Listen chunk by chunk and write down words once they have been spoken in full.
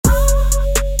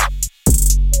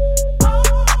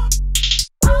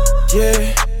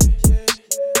Yeah.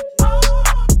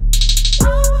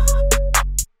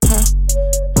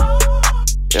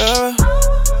 Yeah.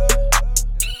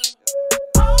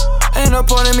 Ain't no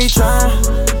point in me trying.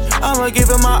 I'ma give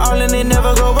it my all and it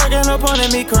never go work. Ain't no point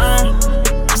in me crying.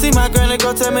 See my granny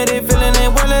go tell me they feelin'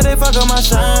 ain't well, let they fuck up my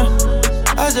shine.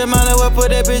 I just might as well put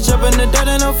that bitch up in the dirt,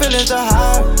 ain't no feelings to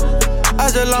hide. I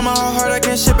just love my whole heart, I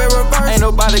can't ship it reverse. Ain't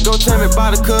nobody gon' tell me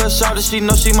about the cuz shawty, she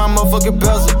know she my motherfucking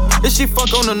bezel. If she fuck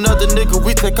on another nigga,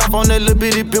 we take off on that little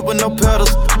bitty bit with no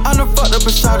pedals. I done fucked up a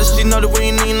shawty, she know that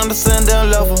we ain't even on the sundown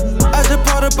level. I just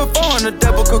poured up before on the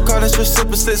devil, could call that shit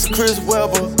sippin' six Chris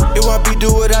Webber. If I be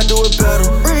do it, I do it better.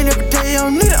 Rain every day, I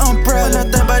don't need an umbrella. When I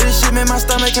think about this shit, man, my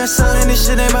stomach can't settle. And this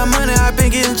shit ain't my money, I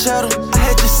been getting cheddar. I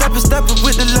had you steppin'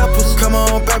 with the lepers. Come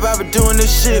on, baby, I been doing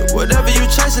this shit. Whatever you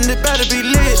chasing, it better be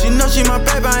lit. She know she my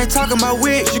baby, I ain't talking about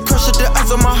wig. She crushed the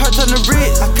ice on my heart, turn the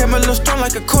wrist. I came a little strong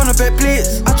like a cornerback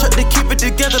blitz. I tried to keep it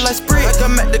together like sprit. Like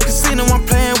I'm at the casino, I'm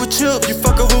playing with chips. You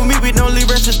fuckin' with me, we don't leave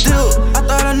rest to still. I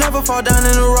thought I'd never fall down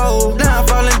in the road. Now I'm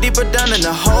falling deeper down in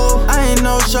the hole. I ain't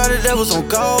no shorty that was on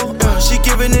gold. She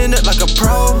giving it up like a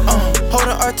pro.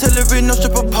 Holding artillery, no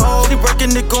stripper pole. She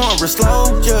working it going real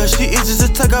slow. Yeah, she easy to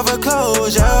take off her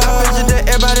clothes. Yeah, I bet you that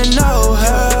everybody know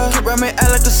her. Keep around me,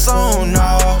 act like a song,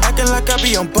 no. Acting like I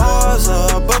be on bars,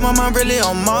 but my mind really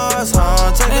on Mars,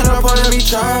 taking no point in me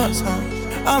trying.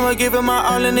 I'ma give it my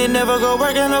all and it never go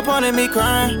work, ain't no point in me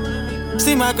crying.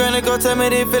 See my granny go tell me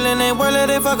they feelin' ain't well, let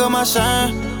they fuck up my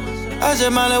shine. I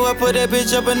just might as well put that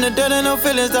bitch up in the dirt, ain't no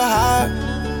feelings to hide.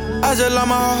 I just love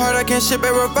my whole heart, I can't ship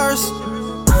it reverse.